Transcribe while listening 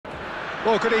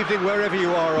Well, good evening wherever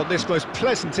you are on this most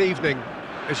pleasant evening.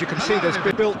 As you can see, there's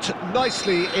been built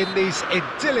nicely in these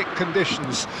idyllic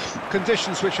conditions,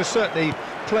 conditions which are certainly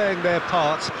playing their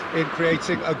part in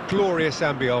creating a glorious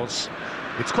ambience.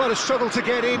 It's quite a struggle to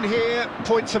get in here,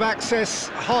 points of access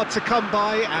hard to come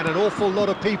by, and an awful lot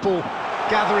of people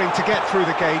gathering to get through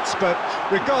the gates, but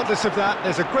regardless of that,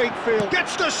 there's a great feel.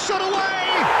 Gets the shot away!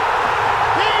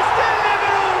 He's delivered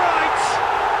all right!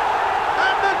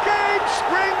 And the game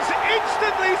springs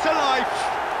instantly to life!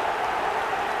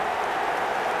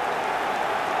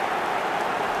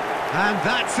 And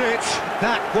that's it.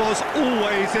 That was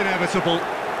always inevitable.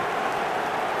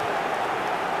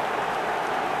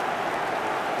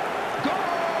 Goal!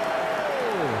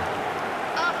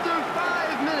 After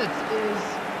 5 minutes is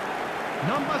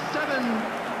number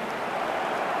 7.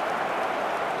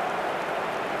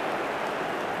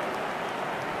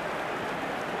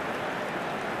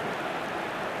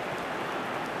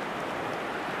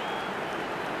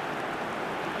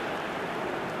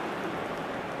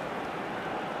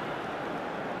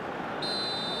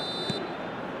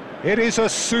 It is a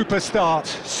super start.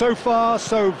 So far,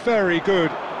 so very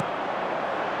good.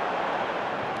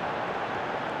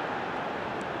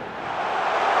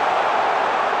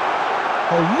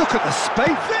 Oh, look at the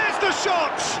space. There's the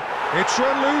shot! It's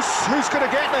run loose. Who's going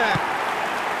to get there?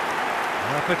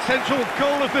 A potential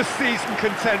goal of the season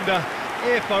contender,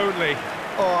 if only.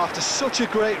 Oh, after such a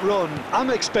great run, I'm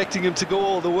expecting him to go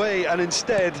all the way, and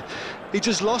instead, he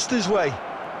just lost his way.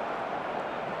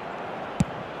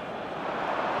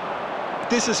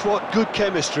 This is what good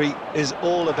chemistry is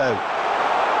all about.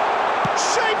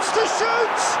 Shapes to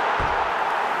shoot!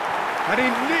 And he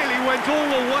nearly went all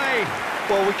the way.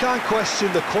 Well, we can't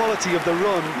question the quality of the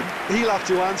run. He'll have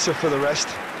to answer for the rest.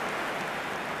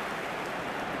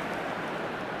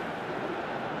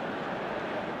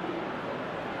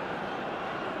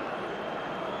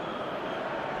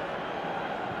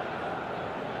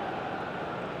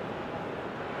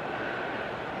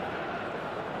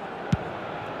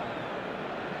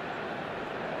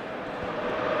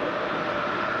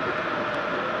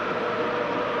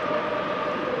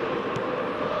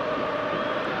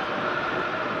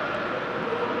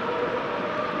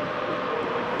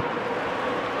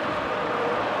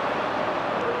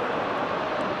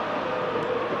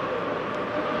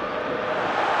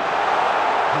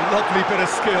 Lovely bit of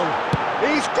skill.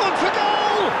 He's gone for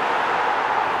goal!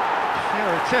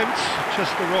 Fair attempt,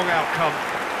 just the wrong outcome.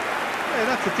 Yeah,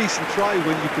 that's a decent try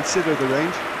when you consider the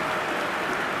range.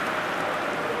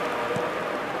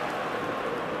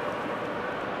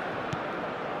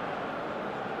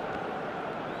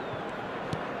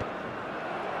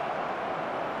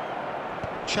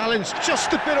 Challenge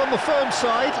just a bit on the firm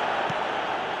side.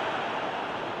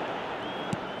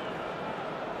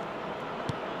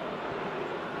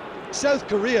 South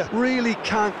Korea really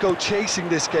can't go chasing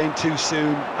this game too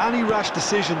soon. Any rash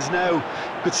decisions now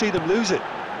could see them lose it.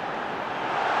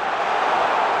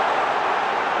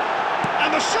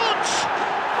 And the shot!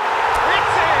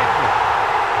 It's in!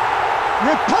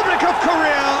 Republic of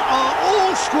Korea are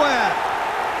all square.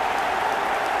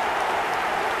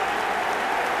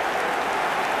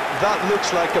 That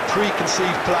looks like a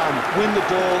preconceived plan. Win the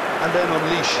ball and then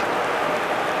unleash.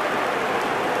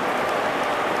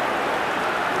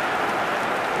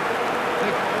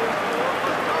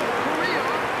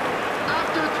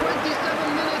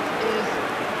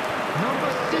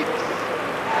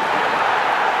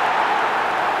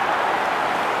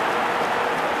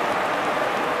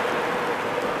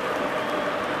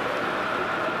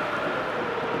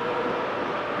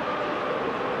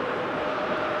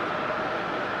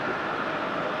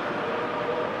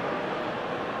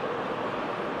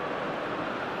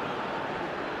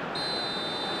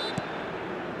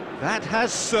 That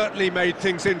has certainly made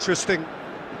things interesting.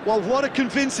 Well, what a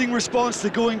convincing response to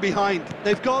going behind.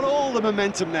 They've got all the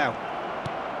momentum now.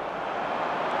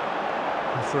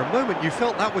 Well, for a moment you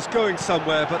felt that was going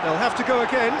somewhere, but they'll have to go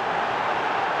again.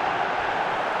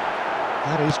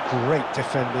 That is great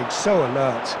defending, so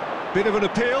alert. Bit of an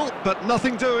appeal, but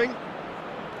nothing doing.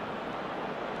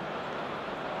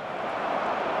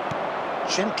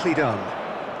 Gently done.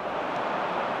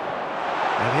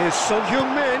 And here's Son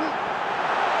Heung-min.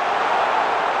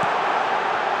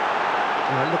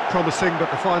 Well, it looked promising, but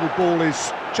the final ball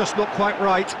is just not quite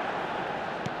right.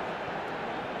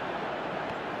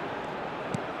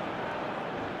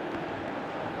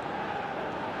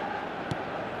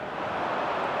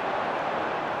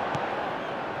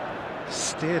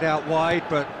 Steered out wide,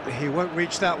 but he won't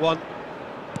reach that one.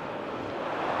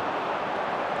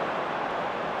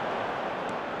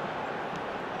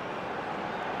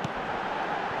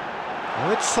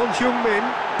 Oh, it's Son Heung-min.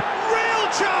 Real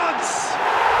chance!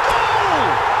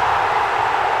 Goal!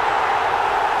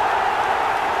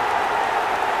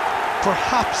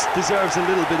 Perhaps deserves a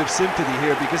little bit of sympathy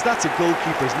here, because that's a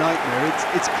goalkeeper's nightmare.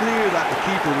 It's clear that the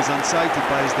keeper was unsighted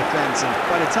by his defence, and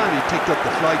by the time he picked up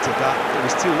the flight of that, it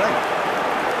was too late.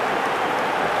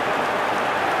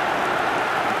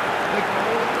 The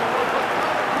goal scorer for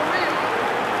South Korea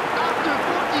after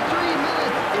 43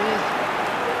 minutes is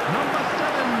number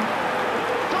 7,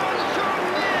 Son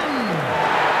Heung-min.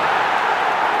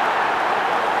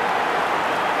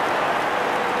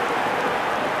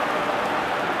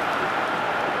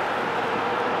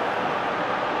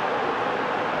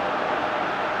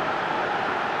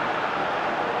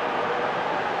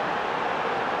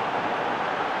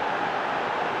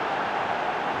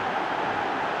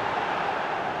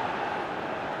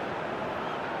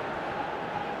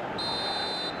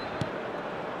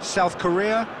 South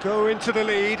Korea go into the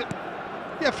lead.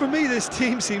 Yeah, for me, this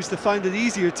team seems to find it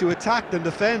easier to attack than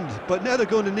defend, but now they're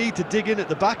going to need to dig in at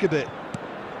the back a bit.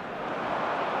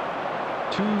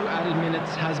 2 added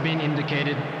minutes has been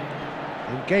indicated.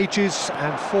 Engages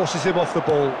and forces him off the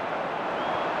ball.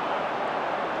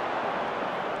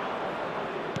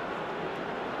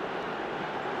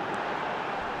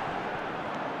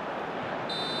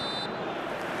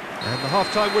 And the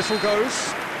half-time whistle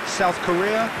goes. South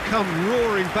Korea come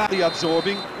roaring back.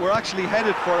 Absorbing. We're actually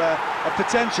headed for a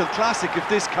potential classic if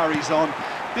this carries on.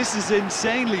 This is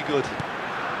insanely good.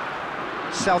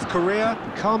 South Korea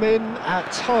come in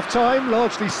at half-time,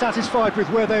 largely satisfied with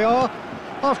where they are.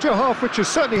 After a half which has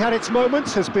certainly had its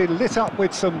moments, has been lit up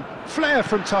with some flair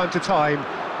from time to time.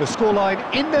 The scoreline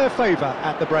in their favour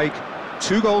at the break,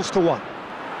 2-1.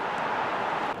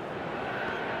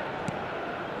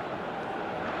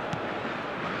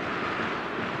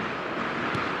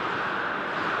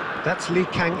 That's Lee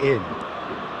Kang-in.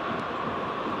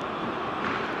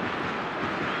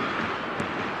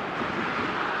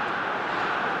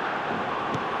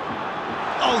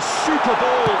 Oh, super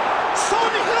ball!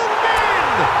 Son Heung-min!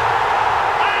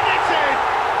 And it's in!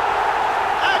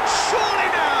 And surely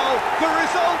now, the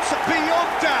result's beyond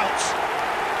doubt.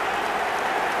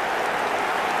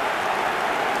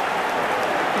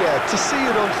 Yeah, to see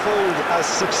it unfold as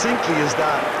succinctly as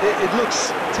that, it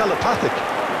looks telepathic.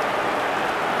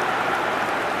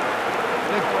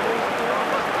 The goal scorer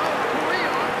for South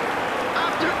Korea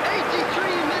after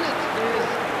 83 minutes is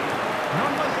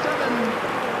number 7,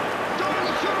 Son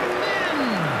Heung-min.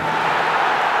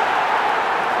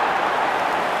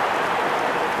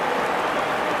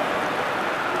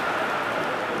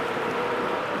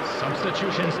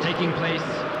 Substitutions taking place.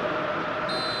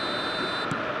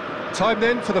 Time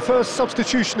then for the first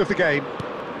substitution of the game.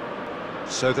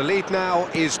 So the lead now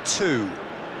is 2.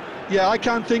 Yeah, I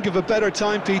can't think of a better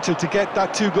time, Peter, to get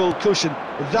that 2-goal cushion.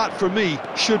 That, for me,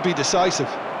 should be decisive.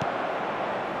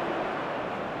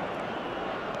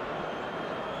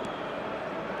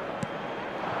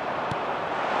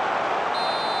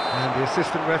 And the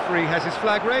assistant referee has his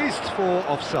flag raised for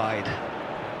offside.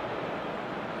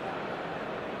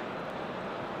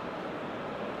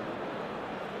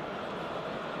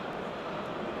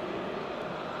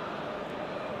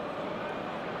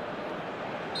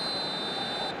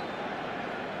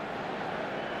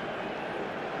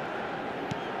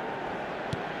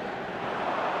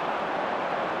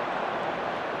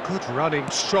 Good running,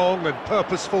 strong and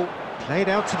purposeful. Played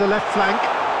out to the left flank.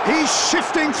 He's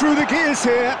shifting through the gears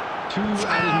here. 2 added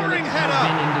Towering minutes header.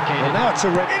 has been indicated. Well, now it's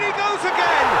a in he goes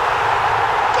again.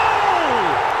 Goal!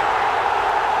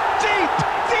 Deep,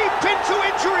 deep into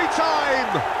injury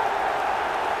time.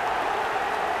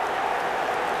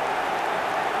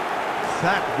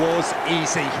 That was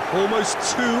easy, almost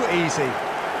too easy.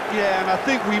 Yeah, and I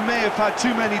think we may have had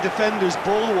too many defenders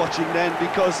ball-watching then,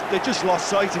 because they just lost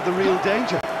sight of the real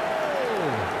danger.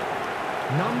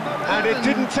 Number 11. And it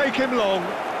didn't take him long.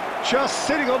 Just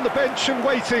sitting on the bench and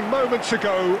waiting moments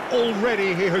ago,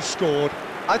 already he has scored.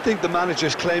 I think the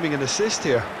manager's claiming an assist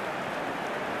here.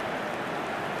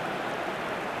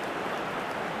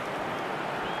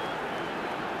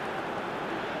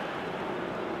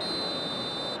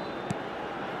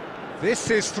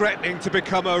 This is threatening to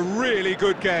become a really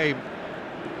good game.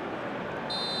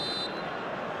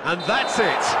 And that's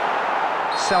it.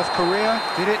 South Korea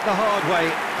did it the hard way,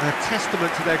 a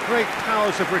testament to their great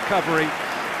powers of recovery.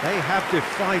 They have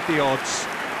defied the odds.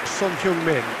 Son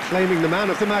Heung-min claiming the Man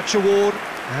of the Match award,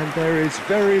 and there is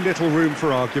very little room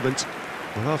for argument.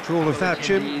 Well, after all of that,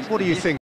 Jim, what do you think?